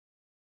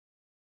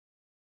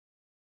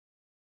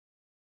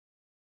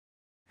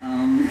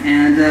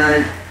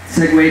And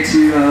segue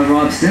to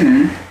Rob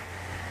Simmon,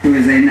 who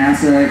is a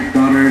NASA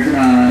Goddard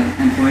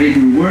employee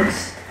who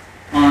works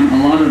on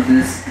a lot of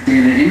this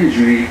data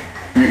imagery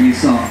that you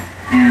saw.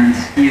 And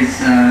he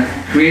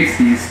creates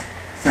these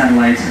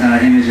satellite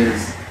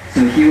images.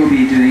 So he will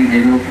be doing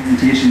a little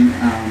presentation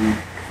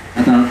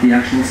about the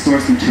actual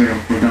source material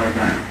for BELLA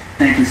GAIA.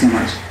 Thank you so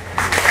much.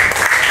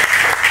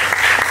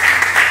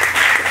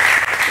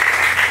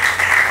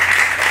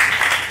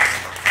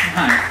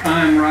 Hi,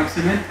 I'm Rob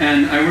Simmon,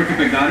 and I work up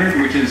at Goddard,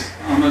 which is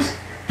almost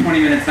 20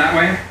 minutes that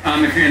way.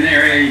 If you're in the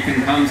area, you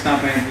can come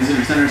stop by the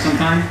visitor center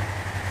sometime.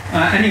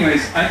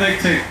 Anyways, I'd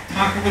like to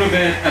talk a little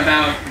bit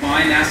about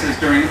why NASA is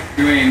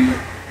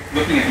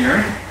looking at the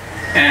Earth,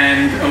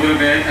 and a little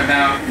bit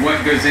about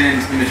what goes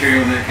into the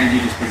material that Kenji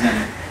just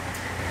presented.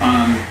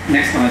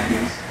 Next slide,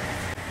 please.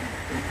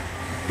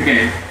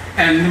 Okay,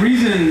 and the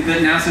reason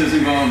that NASA is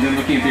involved in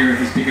looking at the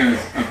Earth is because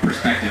of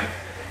perspective.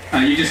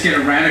 You just get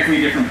a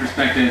radically different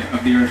perspective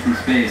of the Earth from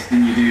space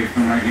than you do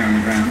from right here on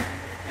the ground.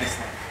 Next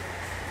slide.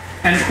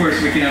 And of course,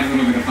 we can have a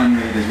little bit of fun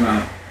with it as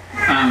well.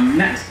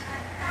 Next.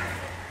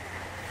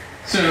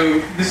 So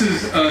this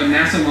is a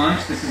NASA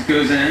launch. This is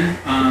GOES-N.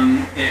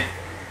 It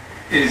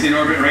is in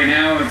orbit right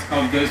now. It's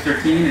called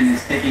GOES-13, and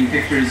it's taking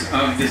pictures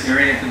of this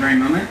area at the very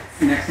moment.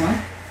 Next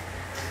slide.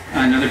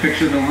 Another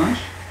picture of the launch.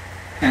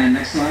 And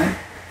next slide.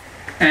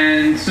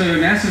 And so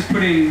NASA's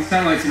putting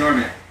satellites in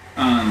orbit.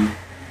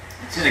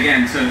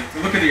 To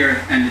look at the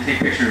Earth and to take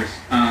pictures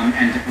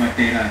and to collect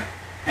data.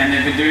 And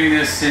they've been doing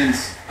this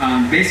since,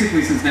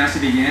 basically since NASA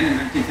began in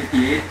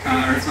 1958.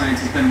 Earth Science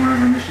has been one of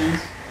our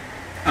missions.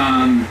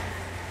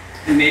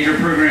 In major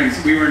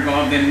programs, we were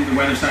involved in the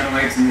weather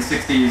satellites in the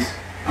 60s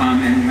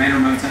and land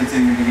remote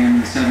sensing that began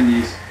in the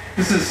 70s.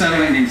 This is a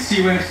satellite named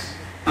CWIS.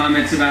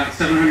 It's about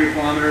 700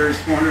 kilometers,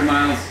 400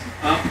 miles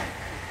up,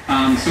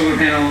 solar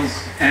panels,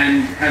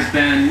 and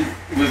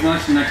was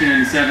launched in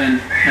 1997,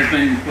 has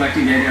been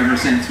collecting data ever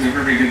since. We have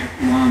a very good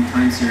long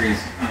time series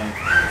of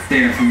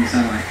data from the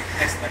satellite.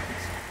 Next slide,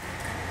 please.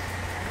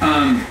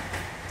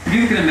 If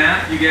you look at a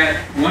map, you get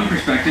one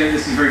perspective.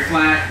 This is very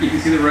flat. You can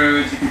see the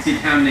roads, you can see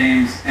town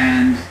names,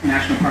 and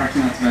national parks,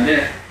 and that's about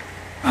it.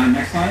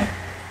 Next slide.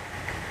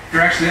 If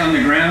you're actually on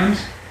the ground,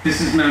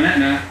 this is Mount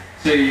Etna,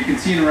 so you can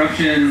see an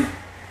eruption,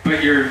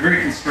 but you're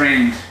very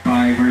constrained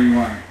by where you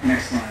are.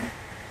 Next slide.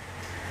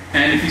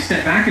 And if you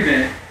step back a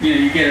bit,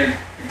 you get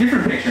a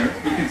different picture.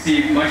 You can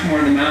see much more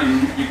of the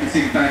mountain. You can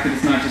see the fact that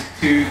it's not just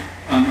two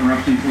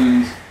eruption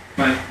plumes,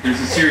 but there's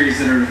a series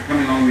that are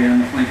coming all the way down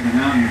the flank of the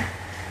mountain.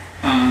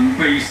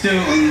 But you still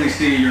only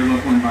see your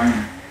local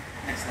environment.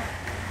 Next slide.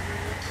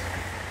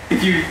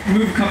 If you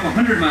move a couple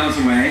hundred miles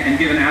away and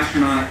give an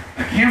astronaut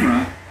a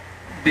camera,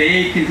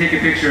 they can take a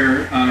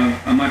picture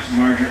of a much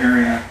larger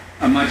area,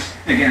 a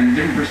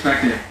different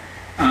perspective.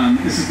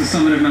 This is the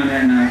summit of Mount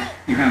Etna.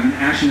 You have an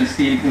ash and a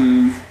steam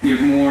plume. You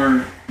have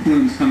more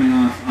plumes coming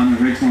off on the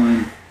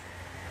ridgeline.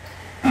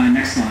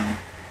 Next slide.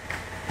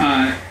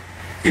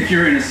 If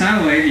you're in a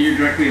satellite and you're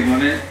directly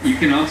above it, you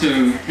can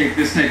also take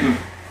this type of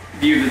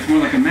view that's more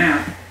like a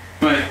map,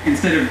 but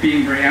instead of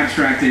being very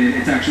abstracted,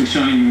 it's actually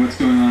showing you what's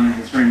going on at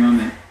this very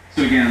moment.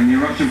 So again, the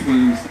eruption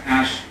plumes, the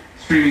ash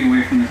streaming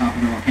away from the top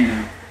of the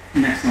volcano.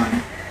 Next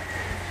slide.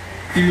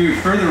 If you move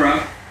further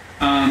up,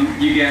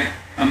 you get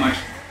a much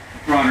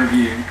broader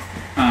view.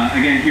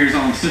 Again, here's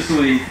all of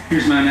Sicily,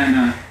 here's Mount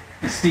Etna,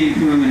 a steam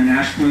plume and an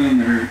ash plume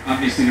that are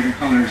obviously different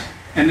colors.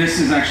 And this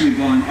is actually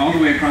blowing all the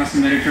way across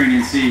the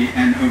Mediterranean Sea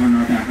and over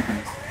North Africa.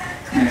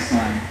 Next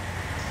slide.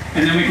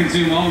 And then we can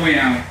zoom all the way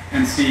out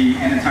and see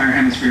an entire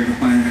hemisphere of the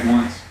planet at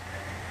once.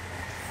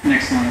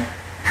 Next slide.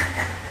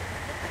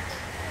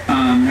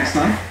 Next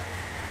slide.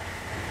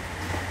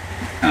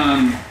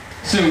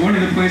 So one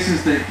of the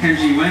places that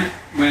Kenji went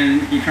when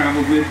he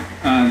traveled with,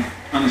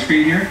 on the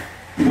screen here,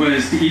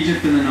 was to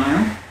Egypt and the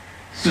Nile.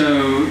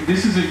 So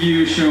this is a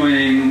view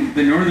showing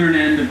the northern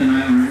end of the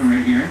Nile River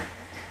right here.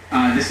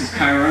 This is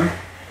Cairo.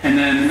 And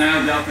then the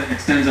Nile Delta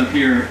extends up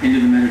here into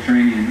the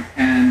Mediterranean.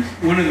 And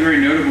one of the very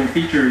notable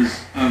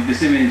features of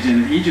this image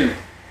and of Egypt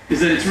is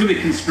that it's really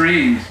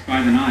constrained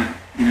by the Nile.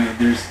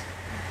 There's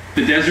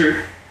the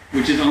desert,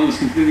 which is almost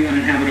completely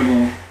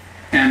uninhabitable,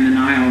 and the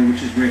Nile,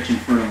 which is rich and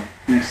fertile.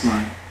 Next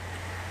slide.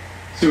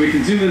 So we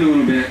can zoom in a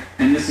little bit,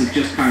 and this is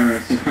just Cairo.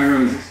 So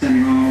Cairo is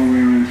extending all the way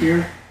around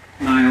here.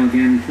 Nile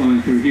again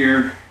flowing through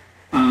here.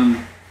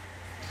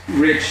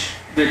 Rich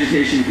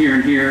vegetation here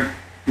and here,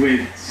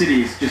 with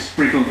cities just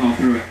sprinkled all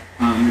through it.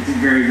 It's a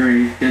very,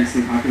 very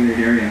densely populated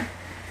area.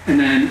 And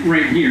then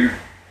right here,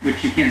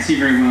 which you can't see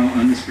very well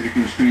on this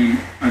particular screen,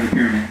 are the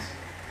pyramids.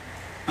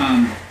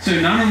 So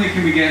not only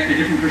can we get a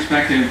different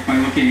perspective by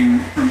looking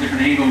from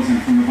different angles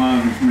and from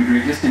above and from a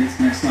great distance,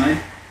 next slide,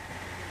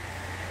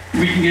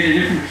 we can get a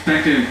different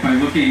perspective by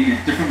looking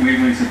at different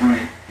wavelengths of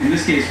light. In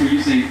this case, we're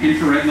using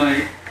infrared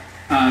light.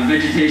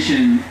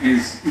 Vegetation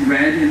is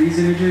red in these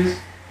images,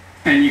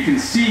 and you can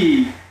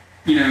see,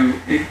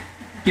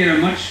 get a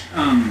much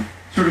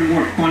sort of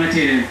more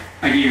quantitative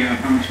idea of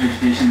how much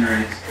vegetation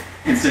there is,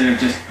 instead of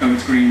just, oh,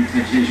 it's green, it's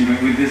vegetation.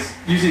 But with this,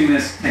 using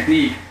this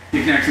technique,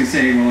 you can actually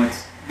say, well,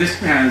 this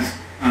has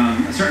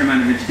a certain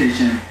amount of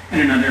vegetation,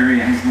 and another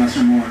area has less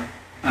or more.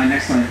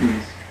 Next slide,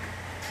 please.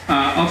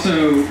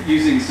 Also,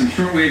 using some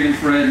shortwave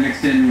infrared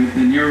mixed in with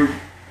the near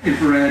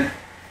infrared,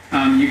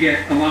 you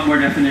get a lot more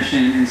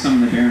definition in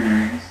some of the barren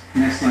areas.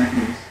 Next slide,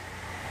 please.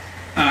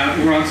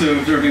 We're also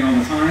observing all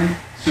the time,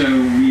 so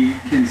we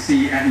can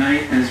see at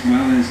night as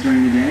well as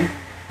during the day.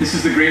 This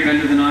is the Great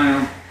Bend of the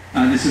Nile.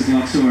 This is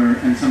Luxor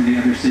and some of the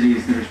other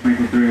cities that are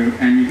sprinkled through.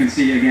 And you can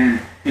see,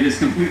 again, it is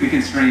completely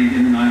constrained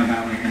in the Nile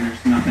Valley, and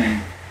there's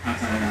nothing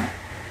outside of that.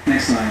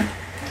 Next slide.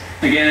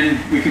 Again,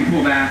 we can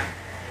pull back,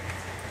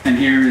 and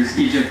here is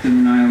Egypt and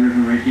the Nile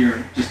River right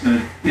here, just a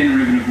thin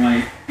ribbon of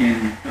light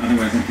in the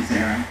otherwise empty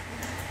Sahara.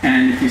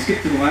 And if you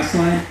skip to the last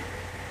slide,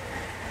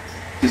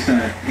 just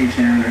a page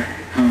down or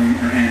home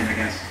or end, I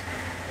guess.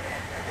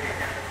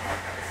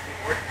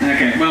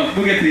 Okay, well,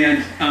 we'll get to the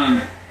end.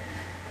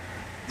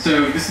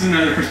 So this is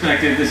another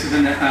perspective. This is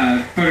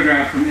a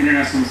photograph from the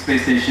International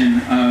Space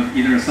Station of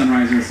either a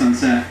sunrise or a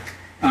sunset.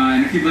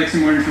 And if you'd like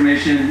some more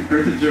information,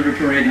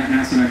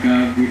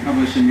 earthobservatory.nasa.gov. We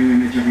publish a new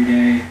image every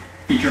day,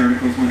 feature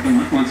articles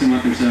once a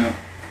month or so.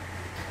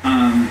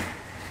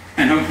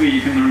 And hopefully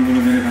you can learn a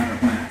little bit about our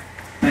planet.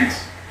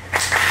 Thanks.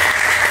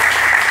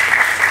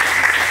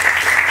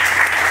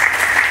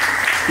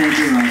 Thank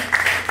you, Rob.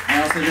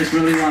 I also just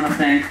really want to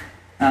thank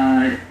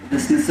the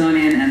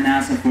Smithsonian and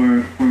NASA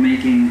for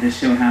making this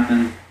show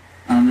happen.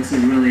 This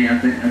is really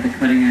at the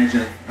cutting edge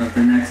of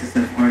the nexus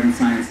of art and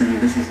science, and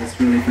this is just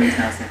really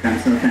fantastic. I'm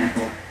so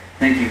thankful.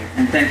 Thank you.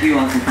 And thank you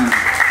all for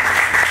coming.